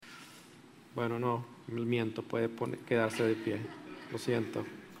Bueno, no, miento, puede quedarse de pie. Lo siento.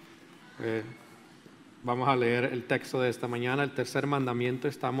 Vamos a leer el texto de esta mañana, el tercer mandamiento.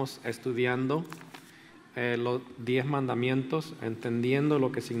 Estamos estudiando los 10 mandamientos, entendiendo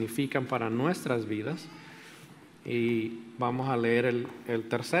lo que significan para nuestras vidas. Y vamos a leer el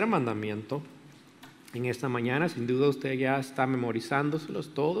tercer mandamiento en esta mañana. Sin duda usted ya está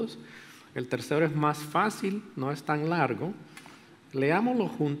memorizándoselos todos. El tercero es más fácil, no es tan largo. Leámoslo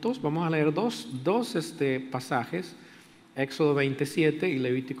juntos. Vamos a leer dos pasajes, Éxodo 27 y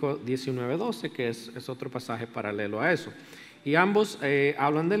Levítico 19:12, que es otro pasaje paralelo a eso. Y ambos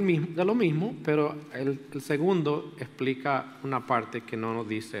hablan de lo mismo, pero el segundo explica una parte que no nos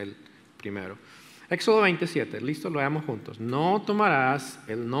dice el primero. Éxodo 27, listo, lo leamos juntos. No tomarás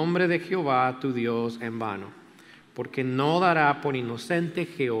el nombre de Jehová tu Dios en vano, porque no dará por inocente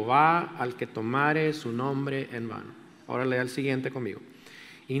Jehová al que tomare su nombre en vano. Ahora lea el siguiente conmigo.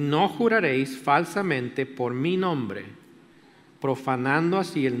 Y no juraréis falsamente por mi nombre, profanando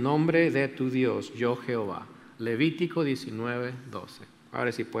así el nombre de tu Dios, yo Jehová. Levítico 19:12.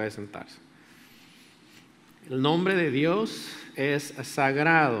 Ahora sí puede sentarse. El nombre de Dios es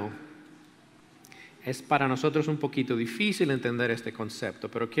sagrado. Es para nosotros un poquito difícil entender este concepto,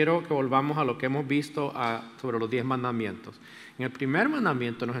 pero quiero que volvamos a lo que hemos visto sobre los 10 mandamientos. En el primer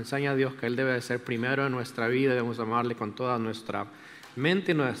mandamiento nos enseña a Dios que Él debe de ser primero en nuestra vida, debemos amarle con toda nuestra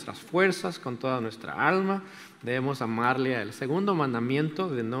mente, nuestras fuerzas, con toda nuestra alma, debemos amarle a Él. El segundo mandamiento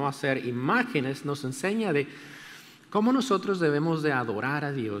de no hacer imágenes nos enseña de cómo nosotros debemos de adorar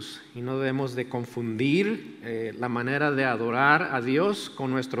a Dios y no debemos de confundir la manera de adorar a Dios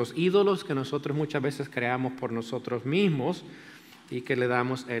con nuestros ídolos que nosotros muchas veces creamos por nosotros mismos y que le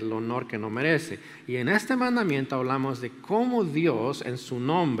damos el honor que no merece. Y en este mandamiento hablamos de cómo Dios en su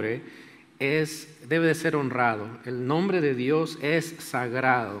nombre debe de ser honrado. El nombre de Dios es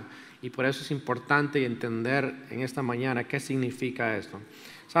sagrado y por eso es importante entender en esta mañana qué significa esto.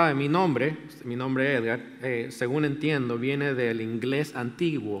 ¿Sabe? Mi nombre Edgar, según entiendo, viene del inglés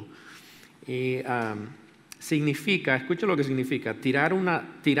antiguo y significa, escucha lo que significa, tirar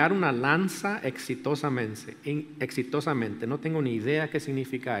una lanza exitosamente. No tengo ni idea qué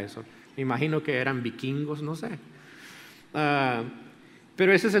significa eso. Me imagino que eran vikingos, no sé.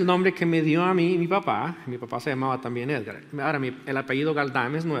 Pero ese es el nombre que me dio a mí mi papá. Mi papá se llamaba también Edgar. Ahora, el apellido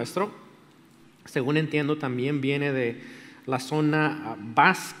Galdames nuestro, según entiendo, también viene de la zona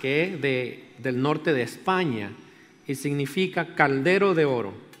basque del norte de España y significa caldero de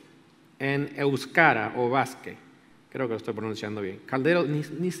oro en euskara o basque. Creo que lo estoy pronunciando bien. Caldero,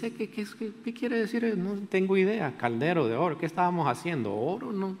 ni sé qué quiere decir, no tengo idea. Caldero de oro, ¿qué estábamos haciendo?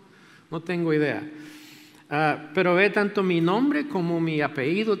 ¿Oro? No tengo idea. Pero ve, tanto mi nombre como mi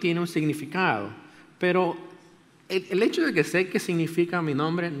apellido tiene un significado, pero el hecho de que sé qué significa mi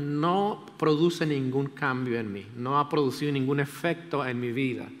nombre no produce ningún cambio en mí, no ha producido ningún efecto en mi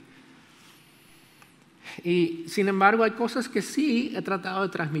vida. Y sin embargo hay cosas que sí he tratado de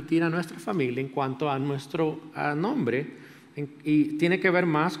transmitir a nuestra familia en cuanto a nuestro nombre, y tiene que ver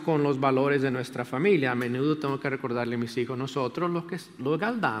más con los valores de nuestra familia. A menudo tengo que recordarle a mis hijos, nosotros los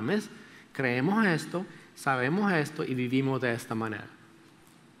Galdames creemos esto, sabemos esto y vivimos de esta manera.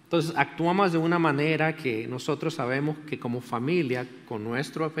 Entonces actuamos de una manera que nosotros sabemos que como familia, con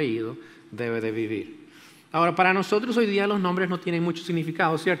nuestro apellido, debe de vivir. Ahora, para nosotros hoy día los nombres no tienen mucho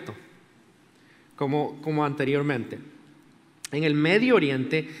significado, ¿cierto? Como anteriormente. En el Medio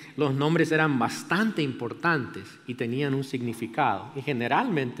Oriente los nombres eran bastante importantes y tenían un significado. Y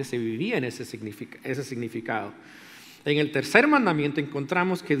generalmente se vivía en ese significado. En el tercer mandamiento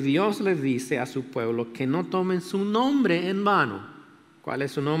encontramos que Dios les dice a su pueblo que no tomen su nombre en vano. ¿Cuál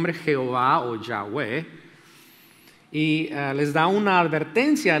es su nombre? Jehová o Yahweh. Y les da una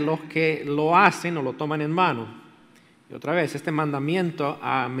advertencia a los que lo hacen o lo toman en vano. Y otra vez, este mandamiento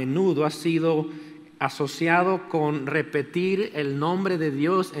a menudo ha sido asociado con repetir el nombre de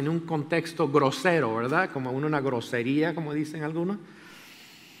Dios en un contexto grosero, ¿verdad? Como una grosería, como dicen algunos.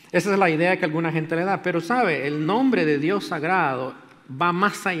 Esa es la idea que alguna gente le da. Pero sabe, el nombre de Dios sagrado va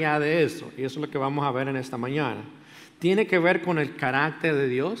más allá de eso. Y eso es lo que vamos a ver en esta mañana. Tiene que ver con el carácter de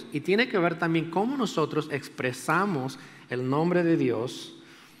Dios y tiene que ver también cómo nosotros expresamos el nombre de Dios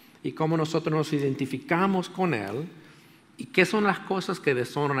y cómo nosotros nos identificamos con Él y qué son las cosas que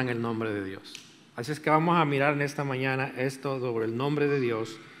deshonran el nombre de Dios. Así es que vamos a mirar en esta mañana esto sobre el nombre de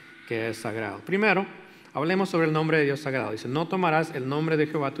Dios que es sagrado. Primero, hablemos sobre el nombre de Dios sagrado. Dice, no tomarás el nombre de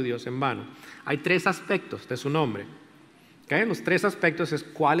Jehová tu Dios en vano. Hay 3 aspectos de su nombre. ¿Okay? Los 3 aspectos es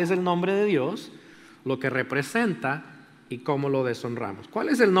cuál es el nombre de Dios, lo que representa y cómo lo deshonramos. ¿Cuál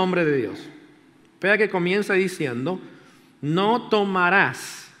es el nombre de Dios? Vea que comienza diciendo, no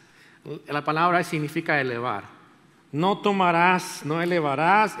tomarás. La palabra significa elevar. No tomarás, no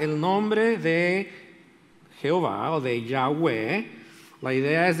elevarás el nombre de Jehová o de Yahweh. La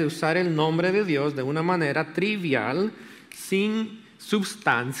idea es de usar el nombre de Dios de una manera trivial, sin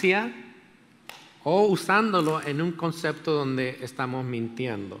substancia, o usándolo en un concepto donde estamos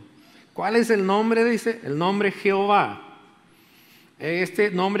mintiendo. ¿Cuál es el nombre? Dice, el nombre Jehová. Este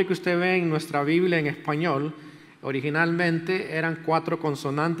nombre que usted ve en nuestra Biblia en español, originalmente eran 4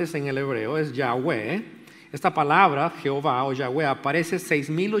 consonantes en el hebreo, es Yahweh. Esta palabra, Jehová o Yahweh, aparece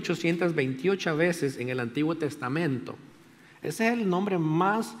 6,828 veces en el Antiguo Testamento. Ese es el nombre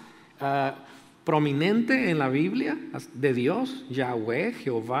más prominente en la Biblia de Dios, Yahweh,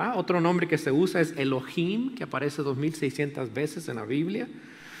 Jehová. Otro nombre que se usa es Elohim, que aparece 2,600 veces en la Biblia.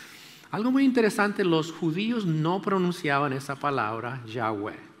 Algo muy interesante, los judíos no pronunciaban esa palabra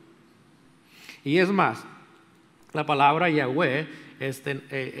Yahweh. Y es más, la palabra Yahweh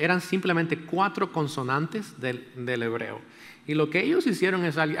eran simplemente 4 consonantes del hebreo. Y lo que ellos hicieron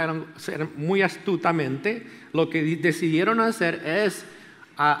es muy astutamente, lo que decidieron hacer es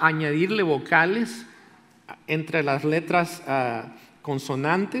añadirle vocales entre las letras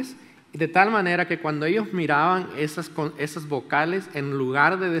consonantes, de tal manera que cuando ellos miraban esas vocales, en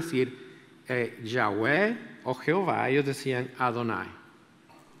lugar de decir Yahweh o Jehová, ellos decían Adonai.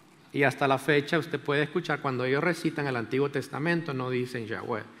 Y hasta la fecha usted puede escuchar cuando ellos recitan el Antiguo Testamento, no dicen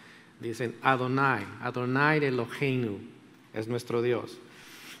Yahweh, dicen Adonai, Adonai Eloheinu, es nuestro Dios.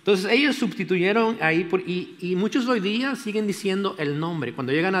 Entonces ellos sustituyeron ahí, y muchos hoy día siguen diciendo el nombre.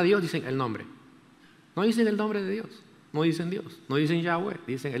 Cuando llegan a Dios dicen el nombre. No dicen el nombre de Dios, no dicen Dios, no dicen Yahweh,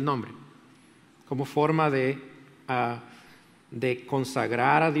 dicen el nombre. Como forma de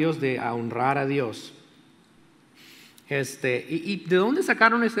consagrar a Dios, de honrar a Dios. ¿Y de dónde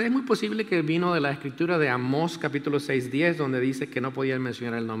sacaron ese? Es muy posible que vino de la escritura de Amós capítulo 6:10, donde dice que no podían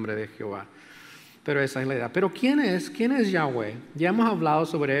mencionar el nombre de Jehová. Pero esa es la idea. Pero ¿quién es Yahweh? Ya hemos hablado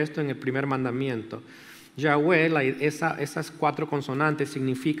sobre esto en el primer mandamiento. Yahweh, esas 4 consonantes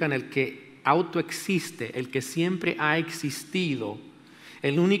significan el que autoexiste, el que siempre ha existido,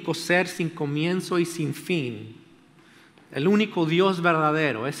 el único ser sin comienzo y sin fin, el único Dios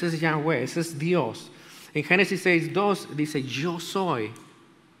verdadero. Ese es Yahweh, ese es Dios. En Génesis 6:2 dice, yo soy.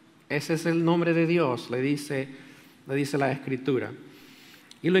 Ese es el nombre de Dios, le dice la Escritura.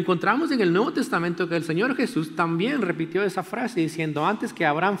 Y lo encontramos en el Nuevo Testamento, que el Señor Jesús también repitió esa frase diciendo, antes que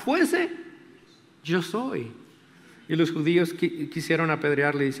Abraham fuese, yo soy. Y los judíos quisieron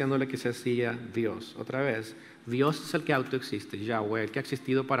apedrearle diciéndole que se hacía Dios. Otra vez, Dios es el que autoexiste, Yahweh, el que ha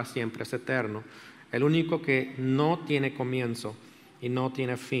existido para siempre, es eterno. El único que no tiene comienzo y no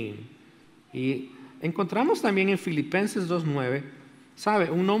tiene fin. Y encontramos también en Filipenses 2:9, ¿sabe?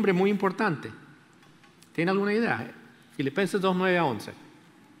 Un nombre muy importante. ¿Tiene alguna idea? Filipenses 2:9 a 11.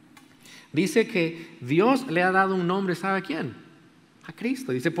 Dice que Dios le ha dado un nombre, ¿sabe a quién? A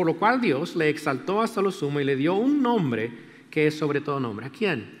Cristo. Dice, por lo cual Dios le exaltó hasta lo sumo y le dio un nombre que es sobre todo nombre. ¿A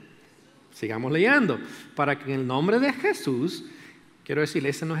quién? Sigamos leyendo. Para que en el nombre de Jesús, quiero decirle,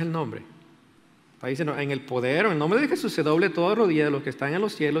 ese no es el nombre. Está diciendo, en el poder, en el nombre de Jesús se doble toda rodilla de los que están en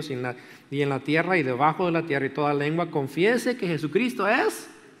los cielos y en la tierra y debajo de la tierra, y toda lengua confiese que Jesucristo es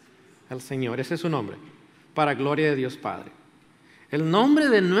el Señor. Ese es su nombre, para gloria de Dios Padre. El nombre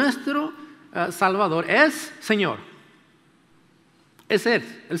de nuestro Salvador es Señor. Es Él,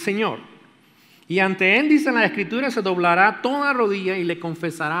 el Señor. Y ante Él, dice en la Escritura, se doblará toda rodilla y le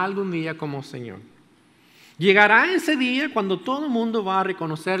confesará algún día como Señor. Llegará ese día cuando todo el mundo va a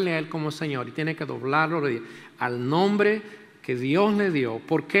reconocerle a Él como Señor y tiene que doblar la rodilla al nombre que Dios le dio.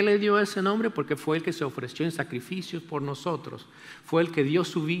 ¿Por qué le dio ese nombre? Porque fue el que se ofreció en sacrificios por nosotros. Fue el que dio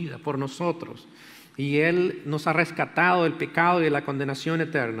su vida por nosotros. Y Él nos ha rescatado del pecado y de la condenación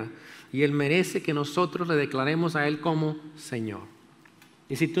eterna. Y Él merece que nosotros le declaremos a Él como Señor.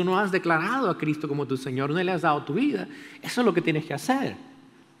 Y si tú no has declarado a Cristo como tu Señor, no le has dado tu vida, eso es lo que tienes que hacer.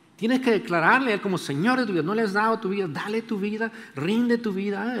 Tienes que declararle a Él como Señor de tu vida. No le has dado tu vida, dale tu vida, rinde tu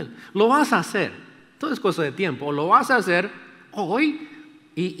vida a Él. Lo vas a hacer. Todo es cosa de tiempo. O lo vas a hacer hoy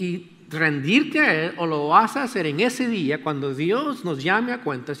y rendirte a Él, o lo vas a hacer en ese día cuando Dios nos llame a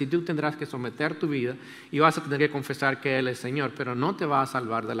cuentas y tú tendrás que someter tu vida y vas a tener que confesar que Él es Señor, pero no te va a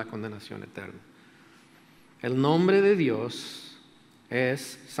salvar de la condenación eterna. El nombre de Dios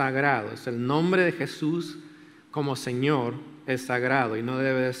es sagrado, es el nombre de Jesús como Señor es sagrado y no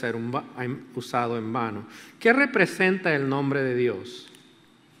debe de ser usado en vano. ¿Qué representa el nombre de Dios?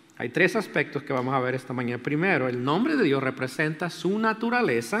 Hay 3 aspectos que vamos a ver esta mañana. Primero, el nombre de Dios representa su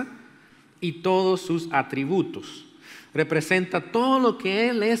naturaleza y todos sus atributos. Representa todo lo que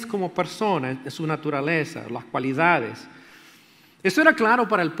Él es como persona, su naturaleza, las cualidades. Eso era claro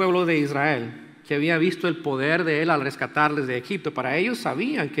para el pueblo de Israel, que había visto el poder de Él al rescatarles de Egipto. Para ellos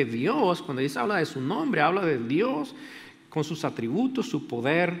sabían que Dios, cuando dice habla de su nombre, habla de Dios con sus atributos, su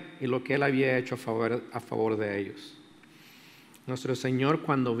poder y lo que Él había hecho a favor de ellos. Nuestro Señor,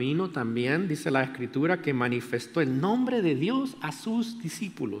 cuando vino también, dice la Escritura, que manifestó el nombre de Dios a sus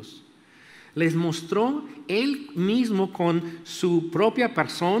discípulos. Les mostró Él mismo con su propia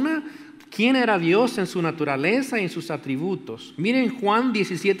persona quién era Dios en su naturaleza y en sus atributos. Miren Juan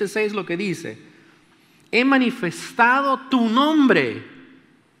 17:6 lo que dice: he manifestado tu nombre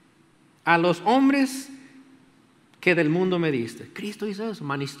a los hombres que del mundo me diste. Cristo hizo eso,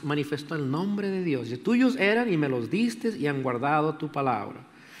 manifestó el nombre de Dios. Y tuyos eran y me los diste y han guardado tu palabra.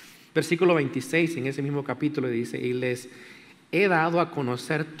 Versículo 26 en ese mismo capítulo dice: y les he dado a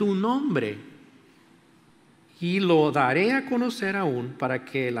conocer tu nombre y lo daré a conocer aún, para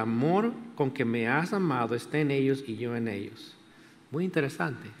que el amor con que me has amado esté en ellos y yo en ellos. Muy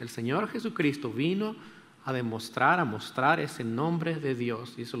interesante. El Señor Jesucristo vino a demostrar, a mostrar ese nombre de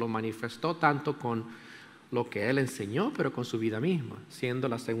Dios, y se lo manifestó tanto con lo que Él enseñó, pero con su vida misma, siendo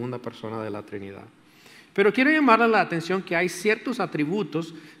la segunda persona de la Trinidad. Pero quiero llamarle la atención que hay ciertos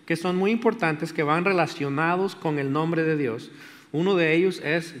atributos que son muy importantes, que van relacionados con el nombre de Dios. Uno de ellos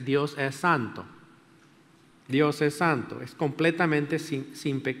es: Dios es santo. Dios es santo, es completamente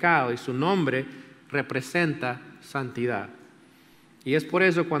sin pecado, y su nombre representa santidad. Y es por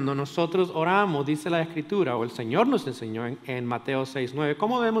eso cuando nosotros oramos, dice la Escritura, o el Señor nos enseñó en Mateo 6:9,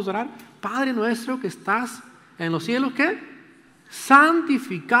 ¿cómo debemos orar? Padre nuestro que estás en los cielos, ¿qué?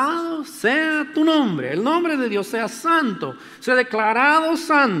 Santificado sea tu nombre. El nombre de Dios sea santo, sea declarado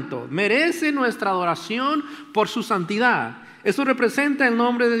santo. Merece nuestra adoración por su santidad. Eso representa el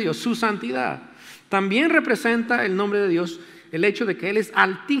nombre de Dios, su santidad. También representa el nombre de Dios el hecho de que Él es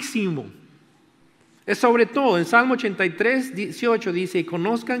altísimo. Es sobre todo, en Salmo 83:18 dice: y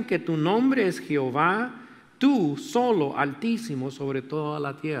conozcan que tu nombre es Jehová, tú solo altísimo sobre toda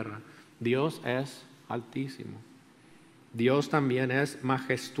la tierra. Dios es altísimo. Dios también es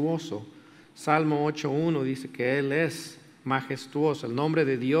majestuoso. Salmo 8:1 dice que Él es majestuoso. El nombre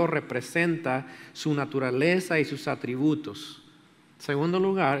de Dios representa su naturaleza y sus atributos. En segundo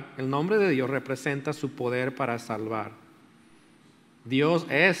lugar, el nombre de Dios representa su poder para salvar. Dios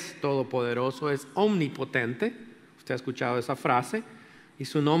es todopoderoso, es omnipotente. Usted ha escuchado esa frase. Y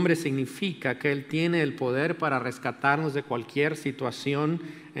su nombre significa que Él tiene el poder para rescatarnos de cualquier situación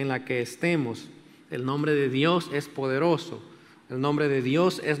en la que estemos. El nombre de Dios es poderoso. El nombre de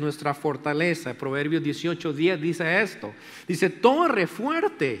Dios es nuestra fortaleza. Proverbios 18:10 dice esto. Dice: torre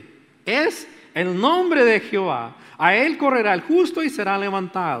fuerte es el nombre de Jehová. A Él correrá el justo y será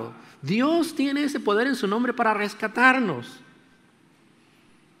levantado. Dios tiene ese poder en su nombre para rescatarnos.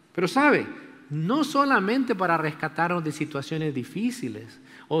 Pero sabe, no solamente para rescatarnos de situaciones difíciles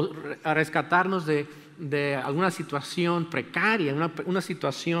o a rescatarnos de alguna situación precaria, una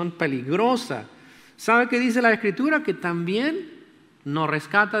situación peligrosa. ¿Sabe qué dice la Escritura? Que también nos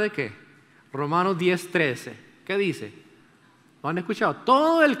rescata ¿de qué? Romanos 10:13. ¿Qué dice? ¿Lo han escuchado?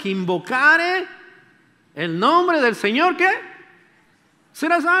 Todo el que invocare el nombre del Señor, ¿qué?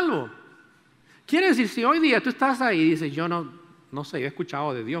 Será salvo. Quiere decir, si hoy día tú estás ahí y dices: yo no sé, yo he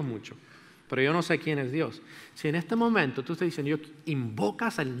escuchado de Dios mucho, pero yo no sé quién es Dios. Si en este momento tú estás diciendo,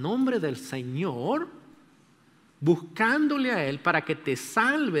 invocas el nombre del Señor, buscándole a Él para que te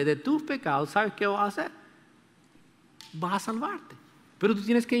salve de tus pecados, ¿sabes qué vas a hacer? Vas a salvarte. Pero tú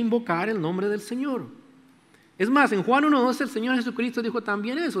tienes que invocar el nombre del Señor. Es más, en Juan 1:12 el Señor Jesucristo dijo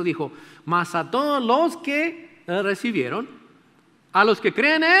también eso. Dijo: mas a todos los que recibieron, a los que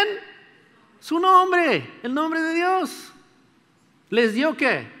creen en su nombre, el nombre de Dios, les dio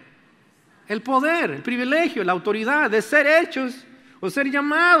 ¿qué? El poder, el privilegio, la autoridad de ser hechos o ser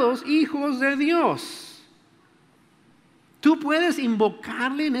llamados hijos de Dios. Tú puedes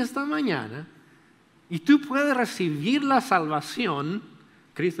invocarle en esta mañana y tú puedes recibir la salvación.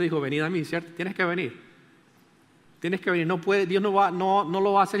 Cristo dijo: venid a mí, ¿cierto? Tienes que venir. Tienes que venir. Dios no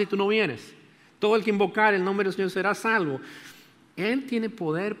lo va a hacer si tú no vienes. Todo el que invocar el nombre del Señor será salvo. Él tiene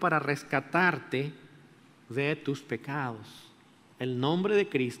poder para rescatarte de tus pecados. El nombre de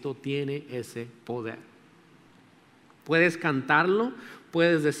Cristo tiene ese poder. Puedes cantarlo,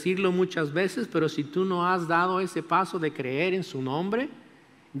 puedes decirlo muchas veces, pero si tú no has dado ese paso de creer en su nombre,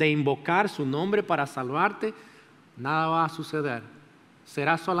 de invocar su nombre para salvarte, nada va a suceder.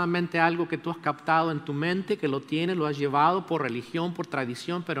 Será solamente algo que tú has captado en tu mente, que lo tienes, lo has llevado por religión, por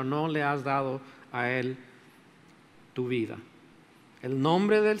tradición, pero no le has dado a Él tu vida. El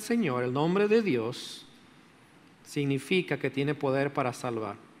nombre del Señor, el nombre de Dios, significa que tiene poder para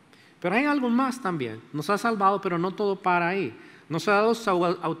salvar. Pero hay algo más también. Nos ha salvado, pero no todo para ahí. Nos ha dado su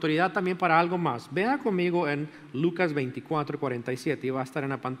autoridad también para algo más. Vea conmigo en Lucas 24:47, y va a estar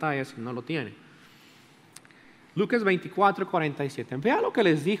en la pantalla si no lo tiene. Lucas 24:47. Vea lo que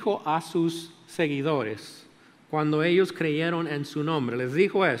les dijo a sus seguidores cuando ellos creyeron en su nombre. Les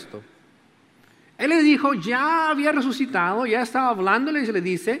dijo esto. Él les dijo, ya había resucitado, ya estaba hablándoles y les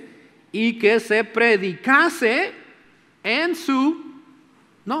dice, y que se predicase en su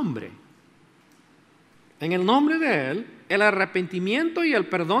nombre. En el nombre de Él, el arrepentimiento y el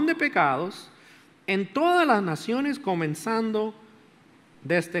perdón de pecados en todas las naciones, comenzando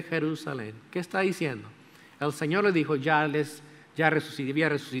desde Jerusalén. ¿Qué está diciendo? El Señor les dijo, ya había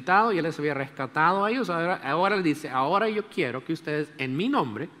resucitado, ya les había rescatado a ellos. Ahora les dice, ahora yo quiero que ustedes en mi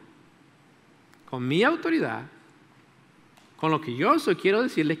nombre, con mi autoridad, con lo que yo soy, quiero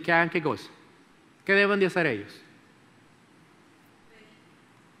decirles que hagan qué cosa. ¿Qué deben de hacer ellos?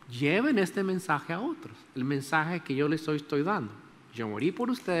 Lleven este mensaje a otros, el mensaje que yo les estoy dando. Yo morí por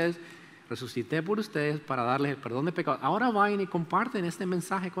ustedes, resucité por ustedes para darles el perdón de pecados. Ahora vayan y comparten este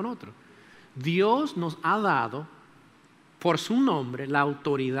mensaje con otros. Dios nos ha dado, por su nombre, la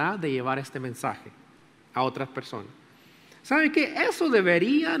autoridad de llevar este mensaje a otras personas. ¿Saben qué? Eso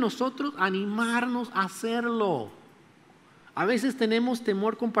debería nosotros animarnos a hacerlo. A veces tenemos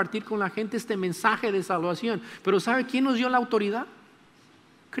temor compartir con la gente este mensaje de salvación, pero ¿sabe quién nos dio la autoridad?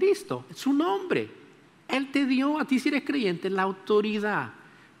 Cristo, su nombre. Él te dio a ti, si eres creyente, la autoridad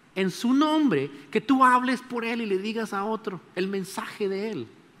en su nombre, que tú hables por Él y le digas a otro el mensaje de Él.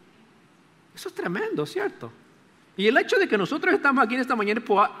 Eso es tremendo, ¿cierto? Y el hecho de que nosotros estamos aquí en esta mañana,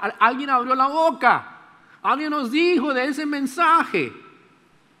 pues alguien abrió la boca, alguien nos dijo de ese mensaje.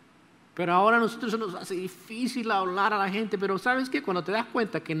 Pero ahora a nosotros se nos hace difícil hablar a la gente. Pero ¿sabes qué? Cuando te das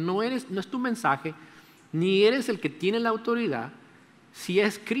cuenta que no es tu mensaje, ni eres el que tiene la autoridad, si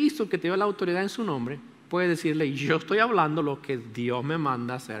es Cristo que te dio la autoridad en su nombre, puedes decirle, yo estoy hablando lo que Dios me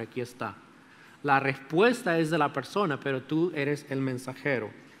manda hacer, aquí está. La respuesta es de la persona, pero tú eres el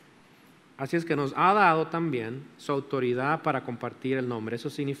mensajero. Así es que nos ha dado también su autoridad para compartir el nombre. Eso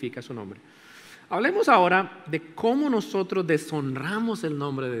significa su nombre. Hablemos ahora de cómo nosotros deshonramos el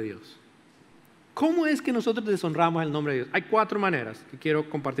nombre de Dios. ¿Cómo es que nosotros deshonramos el nombre de Dios? Hay 4 maneras que quiero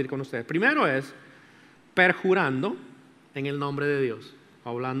compartir con ustedes. Primero es perjurando en el nombre de Dios,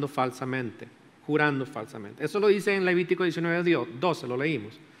 hablando falsamente, jurando falsamente. Eso lo dice en Levítico 19:12, lo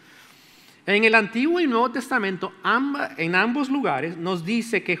leímos. En el Antiguo y Nuevo Testamento, en ambos lugares, nos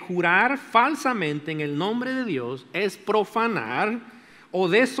dice que jurar falsamente en el nombre de Dios es profanar o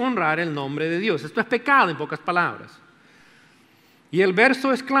deshonrar el nombre de Dios. Esto es pecado, en pocas palabras. Y el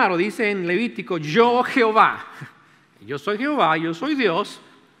verso es claro, dice en Levítico, yo Jehová, yo soy Jehová, yo soy Dios,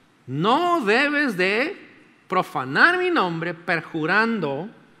 no debes de profanar mi nombre perjurando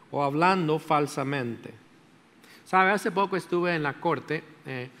o hablando falsamente. ¿Sabe? Hace poco estuve en la corte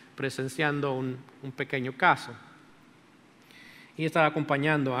presenciando un pequeño caso y estaba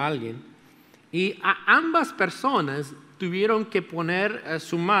acompañando a alguien y a ambas personas tuvieron que poner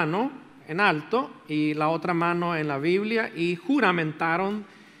su mano en alto y la otra mano en la Biblia y juramentaron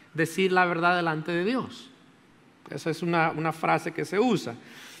decir la verdad delante de Dios. Esa es una frase que se usa.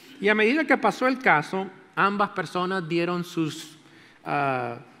 Y a medida que pasó el caso, ambas personas dieron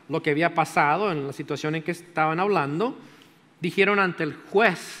lo que había pasado en la situación en que estaban hablando, dijeron ante el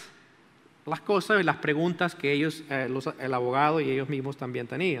juez las cosas y las preguntas que ellos, el abogado y ellos mismos también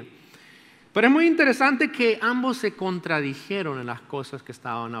tenían. Pero es muy interesante que ambos se contradijeron en las cosas que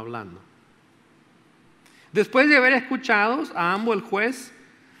estaban hablando. Después de haber escuchado a ambos, el juez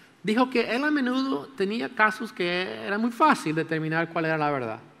dijo que él a menudo tenía casos que era muy fácil determinar cuál era la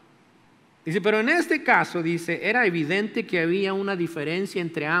verdad. Dice, pero en este caso, dice, era evidente que había una diferencia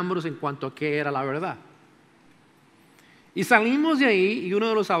entre ambos en cuanto a qué era la verdad. Y salimos de ahí y uno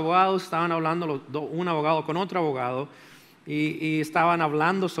de los abogados estaban hablando, un abogado con otro abogado, y estaban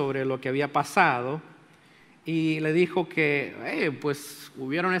hablando sobre lo que había pasado. Y le dijo que, pues,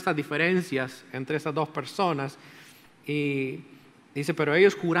 hubieron estas diferencias entre estas dos personas. Y dice, pero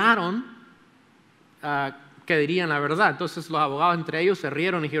ellos juraron que dirían la verdad. Entonces los abogados entre ellos se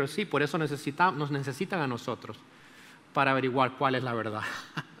rieron y dijeron, sí, por eso nos necesitan a nosotros para averiguar cuál es la verdad.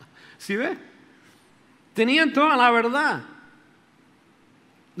 ¿Sí ve? Tenían toda la verdad.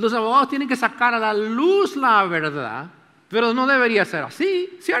 Los abogados tienen que sacar a la luz la verdad, pero no debería ser así,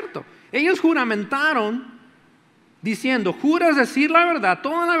 ¿cierto? Ellos juramentaron diciendo, juras decir la verdad,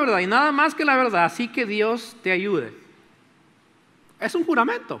 toda la verdad y nada más que la verdad, así que Dios te ayude. Es un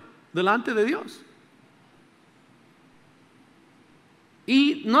juramento delante de Dios.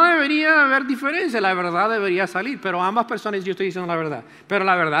 Y no debería haber diferencia, la verdad debería salir, pero ambas personas, yo estoy diciendo la verdad. Pero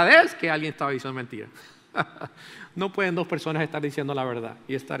la verdad es que alguien estaba diciendo mentira. No pueden dos personas estar diciendo la verdad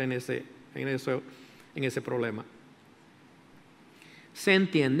y estar en ese problema. Se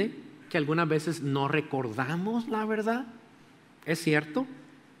entiende que algunas veces no recordamos la verdad, es cierto,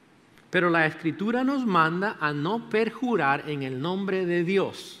 pero la Escritura nos manda a no perjurar en el nombre de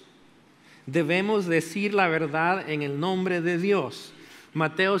Dios. Debemos decir la verdad en el nombre de Dios.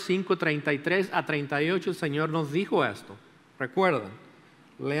 Mateo 5, 33 a 38, el Señor nos dijo esto. ¿Recuerdan?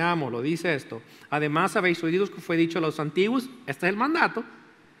 Leámoslo, dice esto. Además habéis oído que fue dicho a los antiguos, este es el mandato,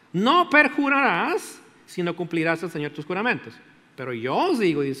 no perjurarás, sino cumplirás al Señor tus juramentos. Pero yo os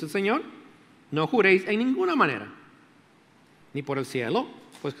digo, dice el Señor, no juréis en ninguna manera, ni por el cielo,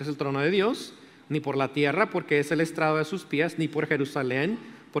 pues que es el trono de Dios, ni por la tierra, porque es el estrado de sus pies, ni por Jerusalén,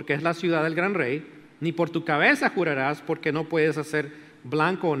 porque es la ciudad del gran rey, ni por tu cabeza jurarás, porque no puedes hacer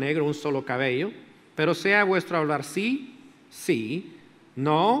blanco o negro un solo cabello, pero sea vuestro hablar sí, sí,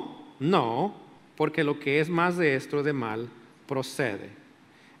 no, no, porque lo que es más de esto de mal procede.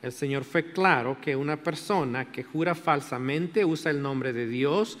 El Señor fue claro que una persona que jura falsamente usa el nombre de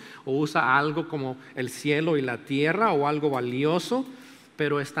Dios o usa algo como el cielo y la tierra o algo valioso,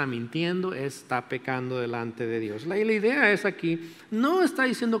 pero está mintiendo, está pecando delante de Dios. La idea es aquí, no está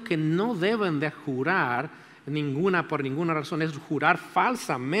diciendo que no deben de jurar por ninguna razón, es jurar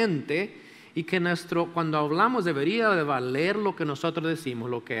falsamente y que cuando hablamos debería de valer lo que nosotros decimos,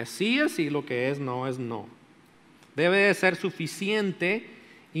 lo que es sí es sí, lo que es no. Debe de ser suficiente.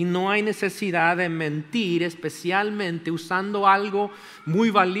 Y no hay necesidad de mentir, especialmente usando algo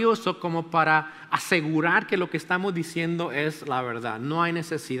muy valioso como para asegurar que lo que estamos diciendo es la verdad. No hay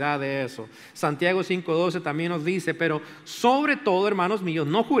necesidad de eso. Santiago 5:12 también nos dice, pero sobre todo, hermanos míos,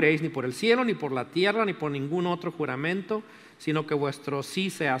 no juréis ni por el cielo, ni por la tierra, ni por ningún otro juramento, sino que vuestro sí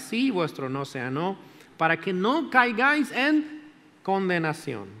sea sí, vuestro no sea no, para que no caigáis en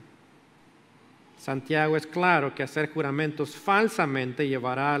condenación. Santiago es claro que hacer juramentos falsamente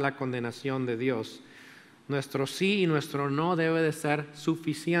llevará a la condenación de Dios. Nuestro sí y nuestro no debe de ser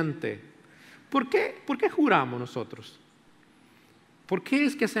suficiente. ¿Por qué juramos nosotros? ¿Por qué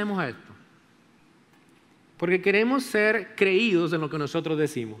es que hacemos esto? Porque queremos ser creídos en lo que nosotros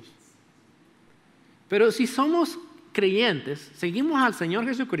decimos. Pero si somos creyentes, seguimos al Señor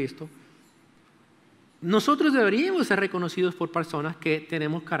Jesucristo, nosotros deberíamos ser reconocidos por personas que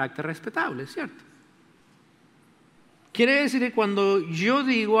tenemos carácter respetable, ¿cierto? Quiere decir que cuando yo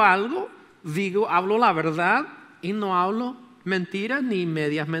digo algo, hablo la verdad y no hablo mentiras ni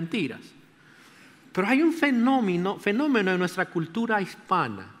medias mentiras. Pero hay un fenómeno en nuestra cultura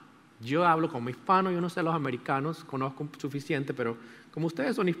hispana. Yo hablo como hispano, yo no sé los americanos, conozco suficiente, pero como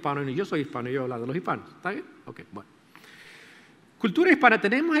ustedes son hispanos y yo soy hispano, yo hablo de los hispanos. ¿Está bien? Ok, bueno. Cultura hispana,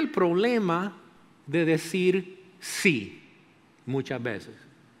 tenemos el problema de decir sí muchas veces.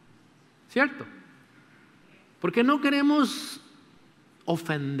 ¿Cierto? Porque no queremos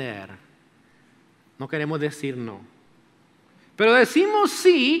ofender, no queremos decir no. Pero decimos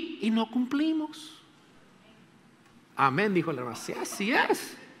sí y no cumplimos. Amén, dijo el hermano. Sí, así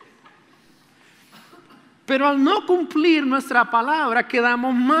es. Pero al no cumplir nuestra palabra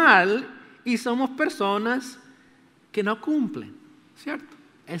quedamos mal y somos personas que no cumplen, ¿cierto?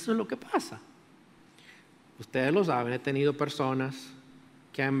 Eso es lo que pasa. Ustedes lo saben, he tenido personas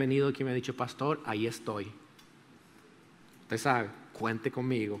que han venido aquí y me han dicho, pastor, ahí estoy. Usted sabe, cuente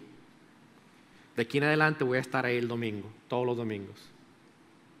conmigo. De aquí en adelante voy a estar ahí el domingo, todos los domingos.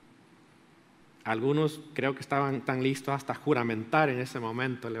 Algunos creo que estaban tan listos hasta juramentar en ese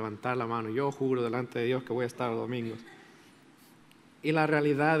momento, levantar la mano. Yo juro delante de Dios que voy a estar los domingos. Y la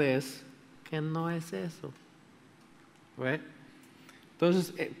realidad es que no es eso. ¿Ve?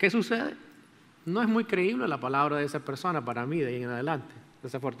 Entonces, ¿qué sucede? No es muy creíble la palabra de esa persona para mí de ahí en adelante.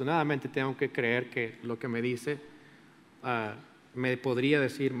 Desafortunadamente tengo que creer que lo que me dice me podría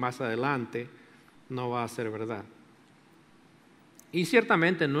decir más adelante no va a ser verdad. Y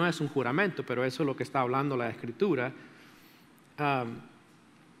ciertamente no es un juramento, pero eso es lo que está hablando la Escritura.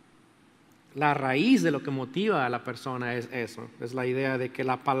 La raíz de lo que motiva a la persona es eso, es la idea de que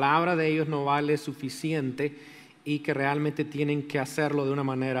la palabra de ellos no vale suficiente y que realmente tienen que hacerlo de una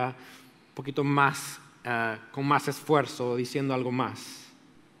manera un poquito más, con más esfuerzo, diciendo algo más.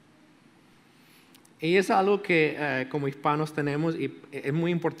 Y es algo que como hispanos tenemos y es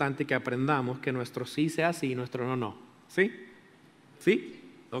muy importante que aprendamos que nuestro sí sea sí y nuestro no, no. ¿Sí? ¿Sí?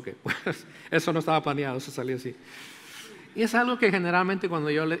 Ok, pues eso no estaba planeado, eso salió así. Y es algo que generalmente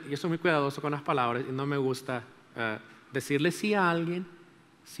cuando yo soy muy cuidadoso con las palabras y no me gusta decirle sí a alguien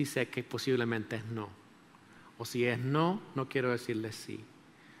si sé que posiblemente es no. O si es no, no quiero decirle sí.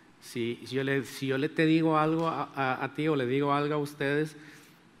 Si yo te digo algo a ti o le digo algo a ustedes,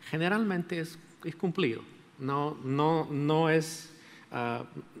 generalmente es cumplido. No es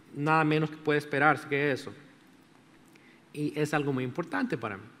nada menos que puede esperarse que eso. Y es algo muy importante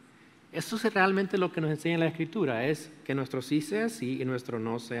para mí. Eso es realmente lo que nos enseña la Escritura, es que nuestro sí sea sí y nuestro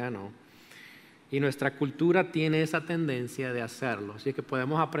no sea no. Y nuestra cultura tiene esa tendencia de hacerlo. Así que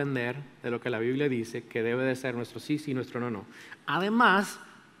podemos aprender de lo que la Biblia dice, que debe de ser nuestro sí sí y nuestro no no. Además,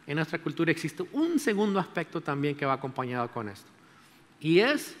 en nuestra cultura existe un segundo aspecto también que va acompañado con esto. Y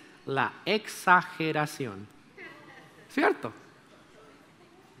es la exageración. ¿Cierto?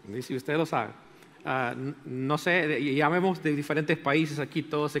 Y si ustedes lo saben. No sé, ya vemos de diferentes países aquí,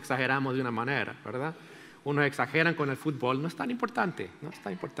 todos exageramos de una manera, ¿verdad? Unos exageran con el fútbol, no es tan importante, no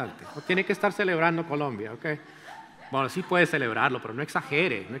tiene que estar celebrando Colombia, ¿ok? Bueno, sí puede celebrarlo, pero no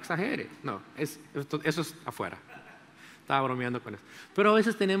exagere, no, eso es afuera. Estaba bromeando con eso. Pero a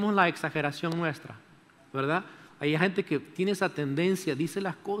veces tenemos la exageración nuestra, ¿verdad? Hay gente que tiene esa tendencia, dice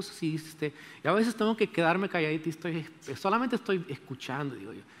las cosas y dice, y a veces tengo que quedarme calladito y solamente estoy escuchando,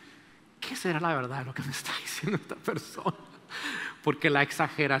 digo yo, ¿qué será la verdad de lo que me está diciendo esta persona? Porque la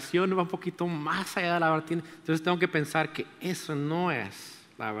exageración va un poquito más allá de la verdad. Entonces tengo que pensar que eso no es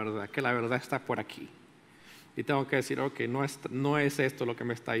la verdad, que la verdad está por aquí. Y tengo que decir, ok, no es esto lo que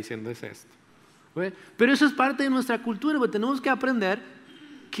me está diciendo, es esto. ¿Ve? Pero eso es parte de nuestra cultura, porque tenemos que aprender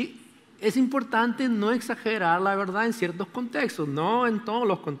que es importante no exagerar la verdad en ciertos contextos, no en todos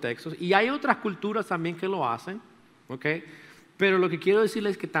los contextos. Y hay otras culturas también que lo hacen, ¿ok? Pero lo que quiero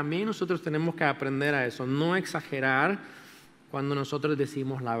decirles es que también nosotros tenemos que aprender a eso, no exagerar cuando nosotros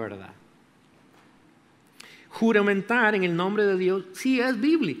decimos la verdad. Juramentar en el nombre de Dios sí es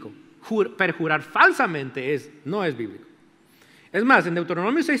bíblico, perjurar falsamente no es bíblico. Es más, en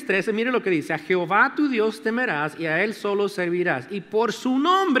Deuteronomio 6:13, mire lo que dice: a Jehová tu Dios temerás y a Él solo servirás, y por su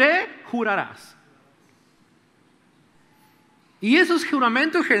nombre jurarás. Y esos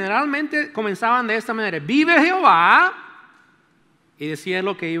juramentos generalmente comenzaban de esta manera: vive Jehová, y decía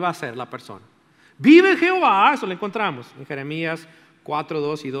lo que iba a hacer la persona. Vive Jehová, eso lo encontramos en Jeremías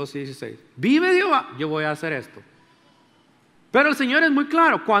 4:2 y 2:16. Vive Jehová, yo voy a hacer esto. Pero el Señor es muy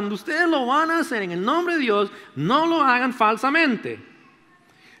claro: cuando ustedes lo van a hacer en el nombre de Dios, no lo hagan falsamente.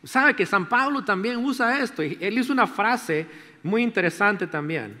 Sabe que San Pablo también usa esto, y él hizo una frase muy interesante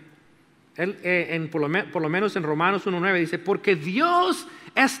también. Él, por lo menos en Romanos 1:9 dice: porque Dios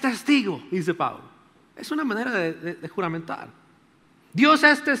es testigo, dice Pablo. Es una manera de juramentar. Dios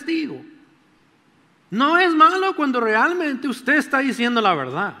es testigo. No es malo cuando realmente usted está diciendo la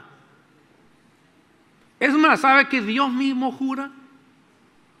verdad. Es más, ¿sabe que Dios mismo jura?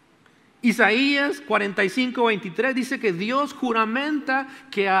 Isaías 45:23 dice que Dios juramenta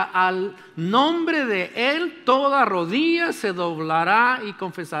que al nombre de Él toda rodilla se doblará y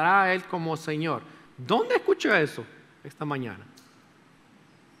confesará a Él como Señor. ¿Dónde escuchó eso esta mañana?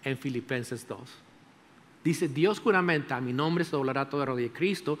 En Filipenses 2. Dice: Dios juramenta, a mi nombre se doblará toda rodilla.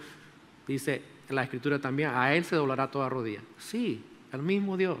 Cristo dice en la Escritura también, a Él se doblará toda rodilla. Sí, el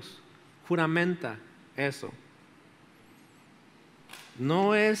mismo Dios juramenta eso.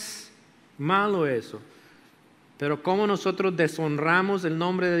 No es malo eso, pero cómo nosotros deshonramos el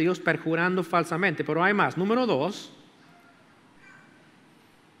nombre de Dios perjurando falsamente. Pero hay más. Número 2,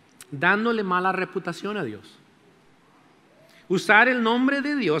 dándole mala reputación a Dios. Usar el nombre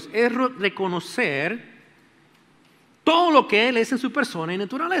de Dios es reconocer todo lo que Él es en su persona y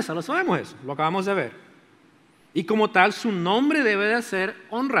naturaleza. Lo sabemos eso, lo acabamos de ver. Y como tal, su nombre debe de ser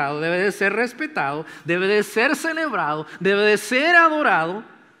honrado, debe de ser respetado, debe de ser celebrado, debe de ser adorado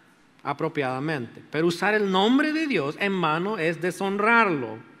apropiadamente. Pero usar el nombre de Dios en vano es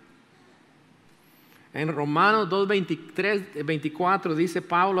deshonrarlo. En Romanos 2:23-24 dice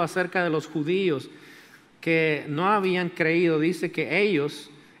Pablo acerca de los judíos que no habían creído. Dice que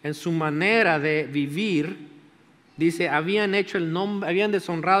ellos, en su manera de vivir, dice, habían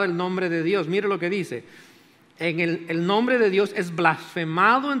deshonrado el nombre de Dios. Mire lo que dice: el nombre de Dios es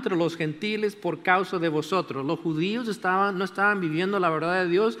blasfemado entre los gentiles por causa de vosotros. Los judíos no estaban viviendo la verdad de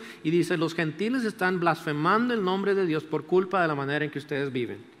Dios, y dice, los gentiles están blasfemando el nombre de Dios por culpa de la manera en que ustedes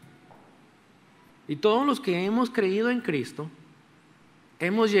viven. Y todos los que hemos creído en Cristo,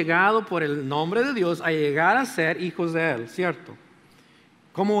 hemos llegado por el nombre de Dios a llegar a ser hijos de Él, ¿cierto?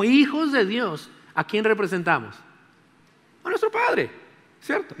 Como hijos de Dios, ¿a quién representamos? A nuestro Padre,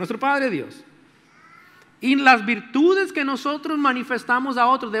 ¿cierto? Nuestro Padre Dios. Y las virtudes que nosotros manifestamos a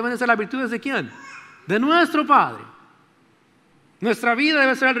otros deben de ser las virtudes ¿de quién? De nuestro Padre. Nuestra vida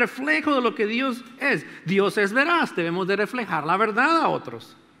debe ser el reflejo de lo que Dios es. Dios es veraz, debemos de reflejar la verdad a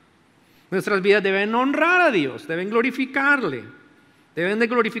otros. Nuestras vidas deben honrar a Dios, deben glorificarle. Deben de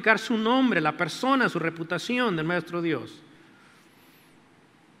glorificar su nombre, la persona, su reputación de nuestro Dios.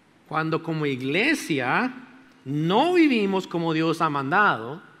 cuando como iglesia no vivimos como Dios ha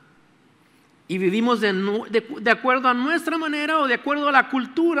mandado y vivimos de acuerdo a nuestra manera o de acuerdo a la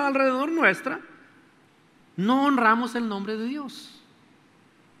cultura alrededor nuestra, no honramos el nombre de Dios.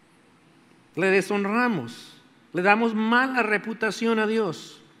 Le deshonramos, le damos mala reputación a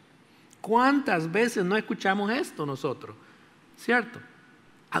Dios. ¿Cuántas veces no escuchamos esto nosotros? ¿Cierto?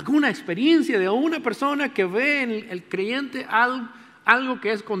 Alguna experiencia de una persona que ve en el creyente algo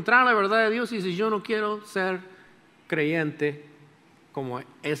que es contra la verdad de Dios y dice, yo no quiero ser creyente como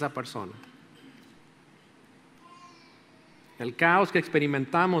esa persona. El caos que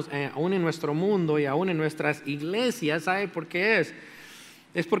experimentamos aún en nuestro mundo y aún en nuestras iglesias, ¿sabe por qué es?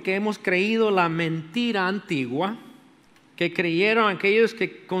 Es porque hemos creído la mentira antigua que creyeron aquellos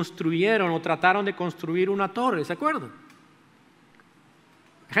que construyeron o trataron de construir una torre, ¿se acuerdan?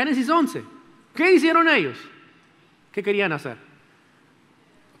 Génesis 11, ¿qué hicieron ellos? ¿Qué querían hacer?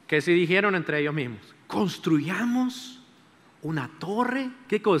 ¿Qué se dijeron entre ellos mismos? Construyamos una torre,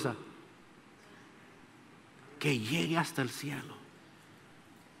 ¿qué cosa? Que llegue hasta el cielo.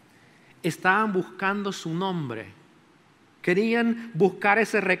 Estaban buscando su nombre. Querían buscar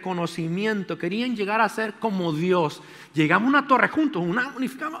ese reconocimiento. Querían llegar a ser como Dios. Llegamos a una torre juntos,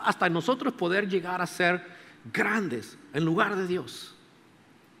 unificamos hasta nosotros poder llegar a ser grandes en lugar de Dios.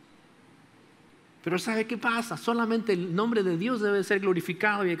 Pero ¿sabe qué pasa? Solamente el nombre de Dios debe ser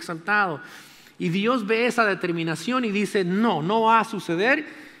glorificado y exaltado. Y Dios ve esa determinación y dice, no va a suceder,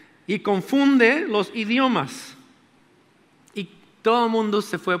 y confunde los idiomas. Y todo el mundo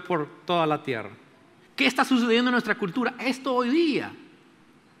se fue por toda la tierra. ¿Qué está sucediendo en nuestra cultura? Esto hoy día.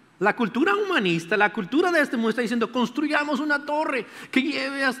 La cultura humanista, la cultura de este mundo está diciendo, construyamos una torre que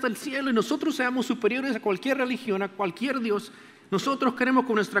lleve hasta el cielo y nosotros seamos superiores a cualquier religión, a cualquier Dios. Nosotros queremos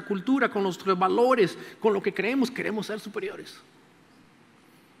con nuestra cultura, con nuestros valores, con lo que creemos, queremos ser superiores.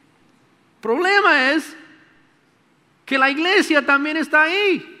 El problema es que la iglesia también está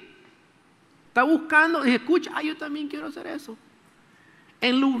ahí. Está buscando y escucha, yo también quiero hacer eso.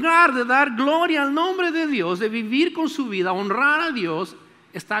 En lugar de dar gloria al nombre de Dios, de vivir con su vida, honrar a Dios,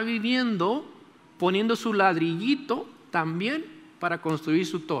 está viviendo, poniendo su ladrillito también para construir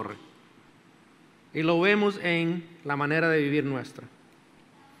su torre. Y lo vemos en la manera de vivir nuestra.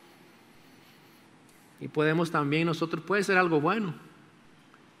 Y podemos también, nosotros puede ser algo bueno.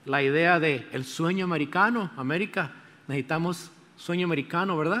 La idea de el sueño americano, América, necesitamos sueño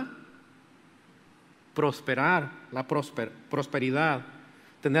americano, ¿verdad? Prosperar, la prosperidad,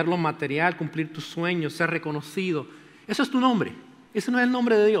 tener lo material, cumplir tus sueños, ser reconocido. Eso es tu nombre, ese no es el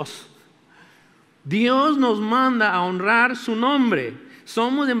nombre de Dios. Dios nos manda a honrar su nombre.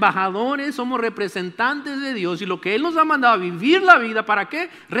 Somos embajadores, somos representantes de Dios y lo que Él nos ha mandado a vivir la vida, ¿para qué?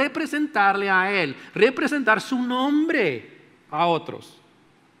 Representarle a Él, representar su nombre a otros.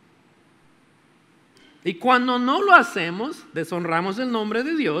 Y cuando no lo hacemos, deshonramos el nombre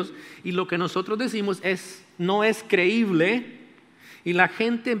de Dios y lo que nosotros decimos no es creíble y la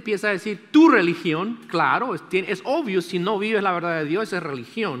gente empieza a decir, tu religión, claro, es obvio, si no vives la verdad de Dios es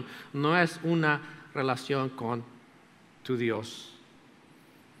religión, no es una relación con tu Dios.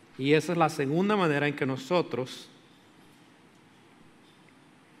 Y esa es la segunda manera en que nosotros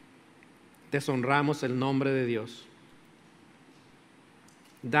deshonramos el nombre de Dios,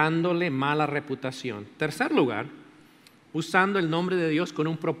 dándole mala reputación. Tercer lugar, usando el nombre de Dios con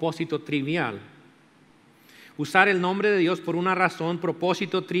un propósito trivial. Usar el nombre de Dios por una razón,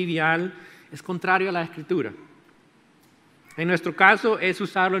 propósito trivial, es contrario a la Escritura. En nuestro caso es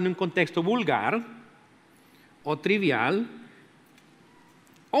usarlo en un contexto vulgar o trivial,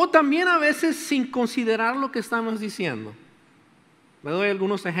 o también a veces sin considerar lo que estamos diciendo. Le doy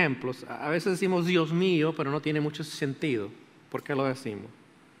algunos ejemplos. A veces decimos Dios mío, pero no tiene mucho sentido. ¿Por qué lo decimos?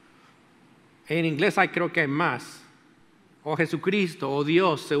 En inglés creo que hay más. O Jesucristo o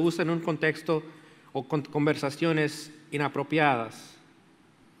Dios se usa en un contexto o con conversaciones inapropiadas.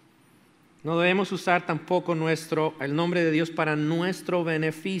 No debemos usar tampoco el nombre de Dios para nuestro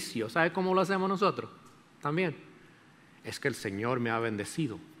beneficio. ¿Sabe cómo lo hacemos nosotros? También. Es que el Señor me ha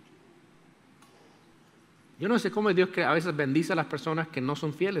bendecido. Yo no sé cómo es Dios que a veces bendice a las personas que no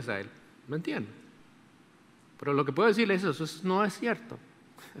son fieles a Él. ¿Me entienden? Pero lo que puedo decirles es eso no es cierto.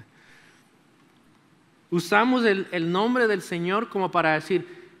 Usamos el nombre del Señor como para decir,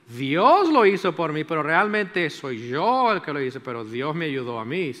 Dios lo hizo por mí, pero realmente soy yo el que lo hice, pero Dios me ayudó a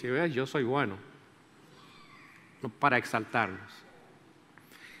mí. Si ves, yo soy bueno. No, para exaltarnos.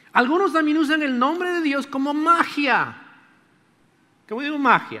 Algunos también usan el nombre de Dios como magia. ¿Cómo digo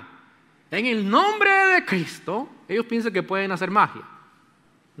magia? En el nombre de Cristo, ellos piensan que pueden hacer magia.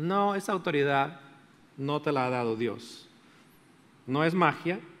 No, esa autoridad no te la ha dado Dios. no es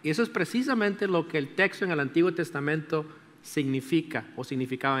magia. Y eso es precisamente lo que el texto en el Antiguo Testamento significa o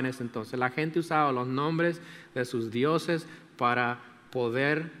significaba en ese entonces. La gente usaba los nombres de sus dioses para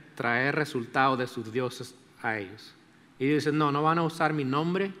poder traer resultados de sus dioses a ellos. Y dicen, no van a usar mi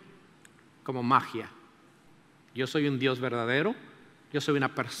nombre como magia. Yo soy un Dios verdadero, yo soy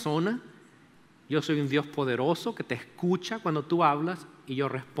una persona, yo soy un Dios poderoso que te escucha cuando tú hablas y yo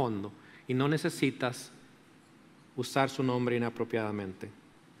respondo. Y no necesitas usar su nombre inapropiadamente.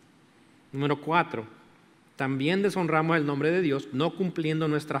 Número 4, también deshonramos el nombre de Dios no cumpliendo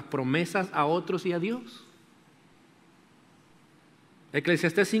nuestras promesas a otros y a Dios.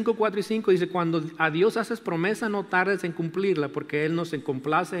 Eclesiastés 5, 4 y 5 dice, cuando a Dios haces promesa no tardes en cumplirla porque Él no se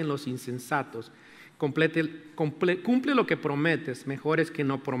complace en los insensatos. Cumple lo que prometes, mejor es que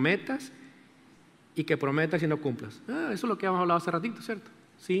no prometas y que prometas y no cumplas. Eso es lo que hemos hablado hace ratito, ¿cierto?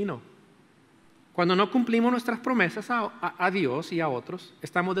 Sí y no. Cuando no cumplimos nuestras promesas a Dios y a otros,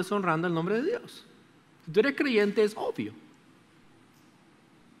 estamos deshonrando el nombre de Dios. Si tú eres creyente, es obvio.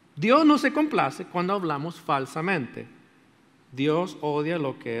 Dios no se complace cuando hablamos falsamente. Dios odia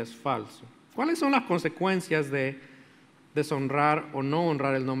lo que es falso. ¿Cuáles son las consecuencias de deshonrar o no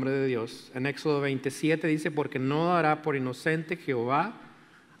honrar el nombre de Dios? En Éxodo 27 dice, porque no dará por inocente Jehová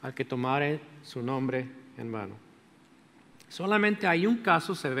al que tomare su nombre en vano. Solamente hay un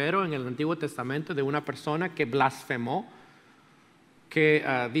caso severo en el Antiguo Testamento de una persona que blasfemó, que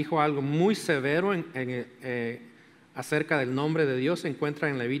dijo algo muy severo acerca del nombre de Dios. Se encuentra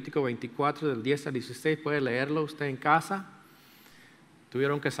en Levítico 24, del 10 al 16. Puede leerlo usted en casa.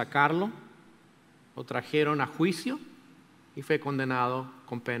 Tuvieron que sacarlo, lo trajeron a juicio y fue condenado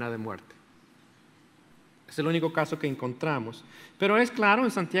con pena de muerte. Es el único caso que encontramos. Pero es claro,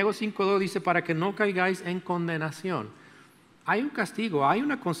 en Santiago 5:2 dice, para que no caigáis en condenación. Hay un castigo, hay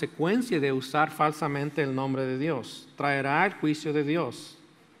una consecuencia de usar falsamente el nombre de Dios. Traerá el juicio de Dios.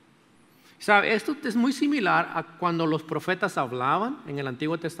 ¿Sabe? Esto es muy similar a cuando los profetas hablaban en el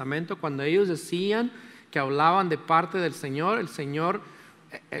Antiguo Testamento, cuando ellos decían que hablaban de parte del Señor, el Señor,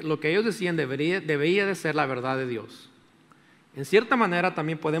 lo que ellos decían debería de ser la verdad de Dios. En cierta manera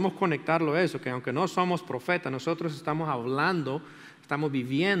también podemos conectarlo a eso, que aunque no somos profetas, nosotros estamos hablando, estamos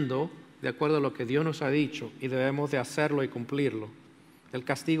viviendo de acuerdo a lo que Dios nos ha dicho y debemos de hacerlo y cumplirlo. El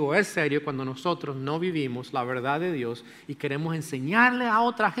castigo es serio cuando nosotros no vivimos la verdad de Dios y queremos enseñarle a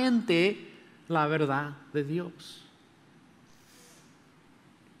otra gente la verdad de Dios.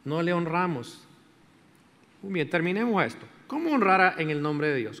 No le honramos. Muy bien, terminemos esto. ¿Cómo honrar en el nombre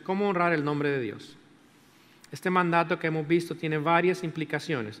de Dios? ¿Cómo honrar el nombre de Dios? Este mandato que hemos visto tiene varias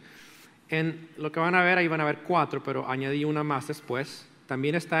implicaciones. En lo que van a ver, ahí van a ver 4, pero añadí una más después.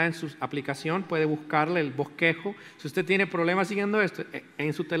 También está en su aplicación, puede buscarle el bosquejo. Si usted tiene problemas siguiendo esto,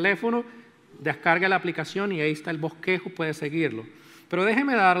 en su teléfono, descarga la aplicación y ahí está el bosquejo, puede seguirlo. Pero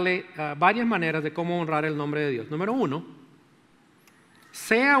déjeme darle varias maneras de cómo honrar el nombre de Dios. Número 1,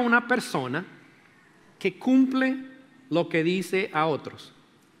 sea una persona que cumple lo que dice a otros.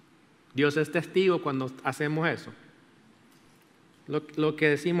 Dios es testigo cuando hacemos eso. Lo que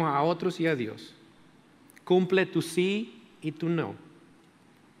decimos a otros y a Dios. Cumple tu sí y tu no.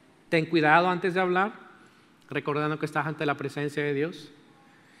 Ten cuidado antes de hablar, recordando que estás ante la presencia de Dios.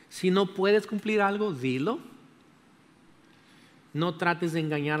 Si no puedes cumplir algo, dilo. No trates de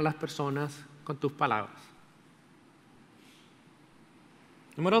engañar a las personas con tus palabras.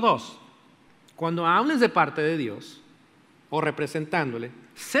 Número 2, cuando hables de parte de Dios o representándole,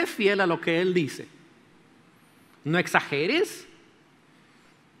 sé fiel a lo que Él dice. No exageres.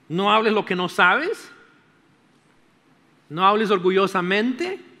 No hables lo que no sabes. No hables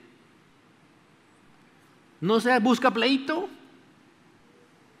orgullosamente. No seas busca pleito.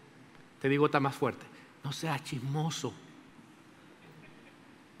 Te digo, está más fuerte. No seas chismoso.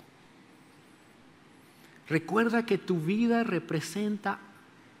 Recuerda que tu vida representa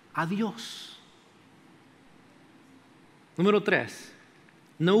a Dios. Número 3.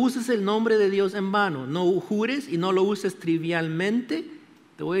 No uses el nombre de Dios en vano. No jures y no lo uses trivialmente.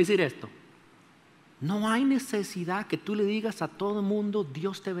 Te voy a decir esto. No hay necesidad que tú le digas a todo el mundo,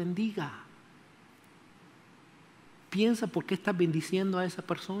 Dios te bendiga. Piensa por qué estás bendiciendo a esa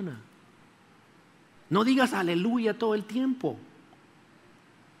persona. No digas aleluya todo el tiempo.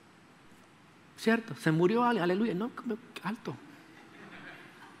 ¿Cierto? Se murió alguien, aleluya. No, alto.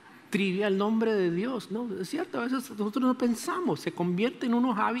 Trivial nombre de Dios. No, es cierto, a veces nosotros no pensamos. Se convierte en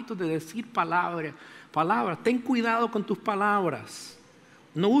unos hábitos de decir palabras. Ten cuidado con tus palabras.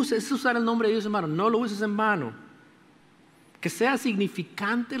 No uses usar el nombre de Dios en vano. No lo uses en vano. Que sea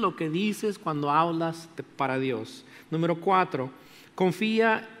significante lo que dices cuando hablas para Dios. Número 4,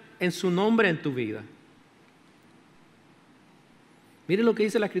 confía en su nombre en tu vida. Mire lo que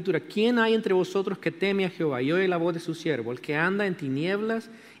dice la Escritura. ¿Quién hay entre vosotros que teme a Jehová y oye la voz de su siervo? El que anda en tinieblas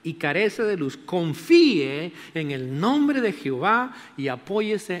y carece de luz. Confíe en el nombre de Jehová y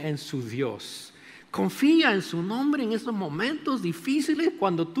apóyese en su Dios. Confía en su nombre en esos momentos difíciles,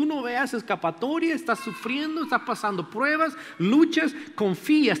 cuando tú no veas escapatoria, estás sufriendo, estás pasando pruebas, luchas.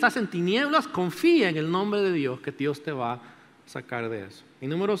 Confía, estás en tinieblas, confía en el nombre de Dios, que Dios te va a sacar de eso. Y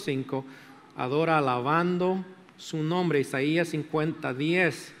número 5, adora alabando su nombre. Isaías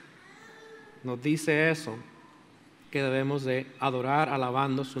 50:10 nos dice eso, que debemos de adorar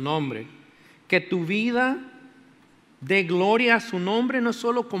alabando su nombre. Que tu vida dé gloria a su nombre, no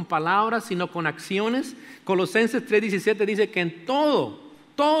solo con palabras, sino con acciones. Colosenses 3:17 dice que en todo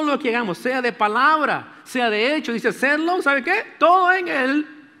lo que hagamos, sea de palabra, sea de hecho, dice hacerlo, ¿sabe qué? Todo en el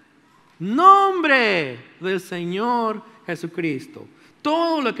nombre del Señor Jesucristo.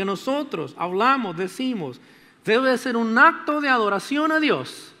 Todo lo que nosotros hablamos, decimos, debe ser un acto de adoración a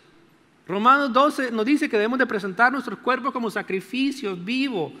Dios. Romanos 12 nos dice que debemos de presentar nuestros cuerpos como sacrificios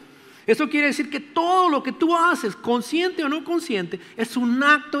vivos. Eso quiere decir que todo lo que tú haces, consciente o no consciente, es un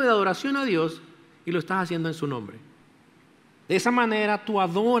acto de adoración a Dios y lo estás haciendo en su nombre. De esa manera tú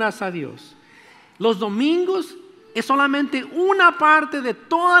adoras a Dios. Los domingos es solamente una parte de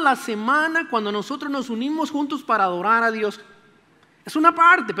toda la semana cuando nosotros nos unimos juntos para adorar a Dios. Es una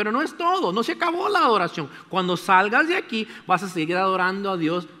parte, pero no es todo. No se acabó la adoración. Cuando salgas de aquí vas a seguir adorando a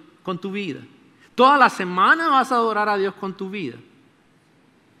Dios con tu vida. Toda la semana vas a adorar a Dios con tu vida.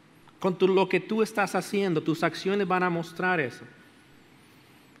 Con lo que tú estás haciendo, tus acciones van a mostrar eso.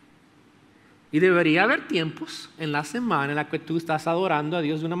 Y debería haber tiempos en la semana en la que tú estás adorando a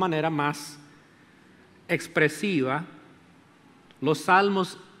Dios de una manera más expresiva. Los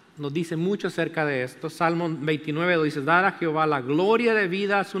salmos nos dicen mucho acerca de esto. Salmo 29 dice: dar a Jehová la gloria de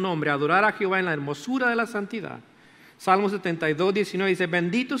vida a su nombre, adorar a Jehová en la hermosura de la santidad. Salmo 72:19 dice: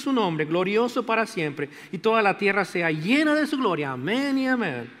 bendito su nombre, glorioso para siempre, y toda la tierra sea llena de su gloria. Amén y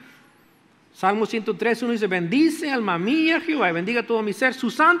amén. Salmo 103:1 dice: bendice alma mía Jehová y bendiga todo mi ser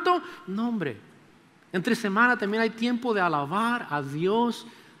su santo nombre. Entre semana también hay tiempo de alabar a Dios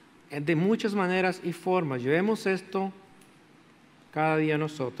de muchas maneras y formas. Llevemos esto cada día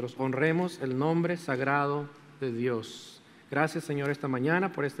nosotros. Honremos el nombre sagrado de Dios. Gracias, Señor, esta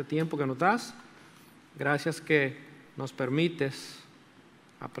mañana por este tiempo que nos das. Gracias que nos permites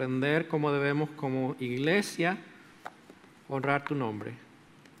aprender cómo debemos como iglesia honrar tu nombre.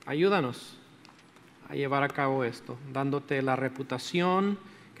 Ayúdanos a llevar a cabo esto, dándote la reputación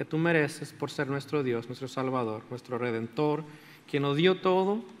que tú mereces por ser nuestro Dios, nuestro Salvador, nuestro Redentor, quien nos dio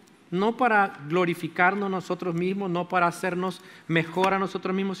todo, no para glorificarnos nosotros mismos, no para hacernos mejor a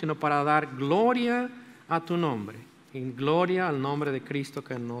nosotros mismos, sino para dar gloria a tu nombre, y gloria al nombre de Cristo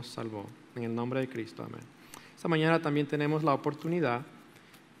que nos salvó. En el nombre de Cristo, amén. Esta mañana también tenemos la oportunidad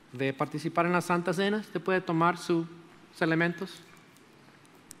de participar en la Santa Cena. Usted puede tomar sus elementos.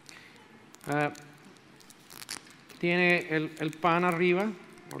 Tiene el pan arriba,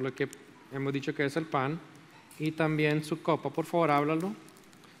 por lo que hemos dicho que es el pan, y también su copa. Por favor, háblalo.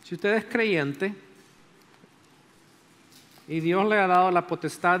 Si usted es creyente y Dios le ha dado la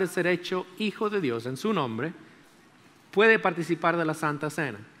potestad de ser hecho hijo de Dios en su nombre, puede participar de la Santa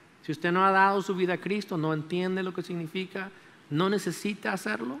Cena. Si usted no ha dado su vida a Cristo, no entiende lo que significa, no necesita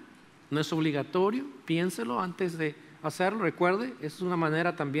hacerlo, no es obligatorio, piénselo antes de hacerlo. Recuerde, es una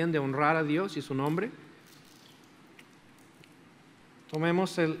manera también de honrar a Dios y su nombre.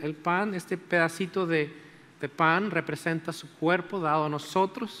 Tomemos el pan. Este pedacito de pan representa su cuerpo dado a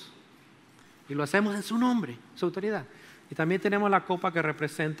nosotros y lo hacemos en su nombre, su autoridad. Y también tenemos la copa que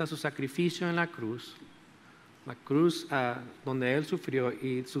representa su sacrificio en la cruz donde Él sufrió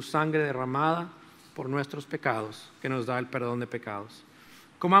y su sangre derramada por nuestros pecados, que nos da el perdón de pecados.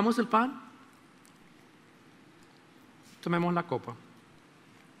 Comamos el pan, tomemos la copa.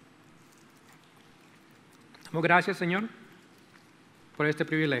 Damos gracias, Señor, por este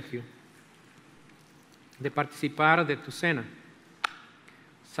privilegio de participar de tu cena,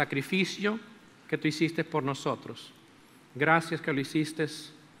 sacrificio que tú hiciste por nosotros. Gracias que lo hiciste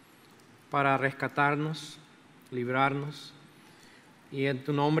para rescatarnos, librarnos, y en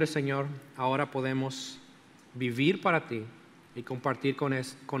tu nombre, Señor, ahora podemos vivir para ti y compartir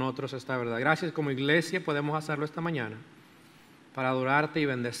con otros esta verdad. Gracias, como iglesia podemos hacerlo esta mañana para adorarte y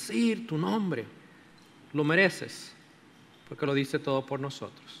bendecir tu nombre. Lo mereces, porque lo diste todo por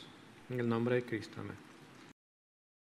nosotros. En el nombre de Cristo, amén.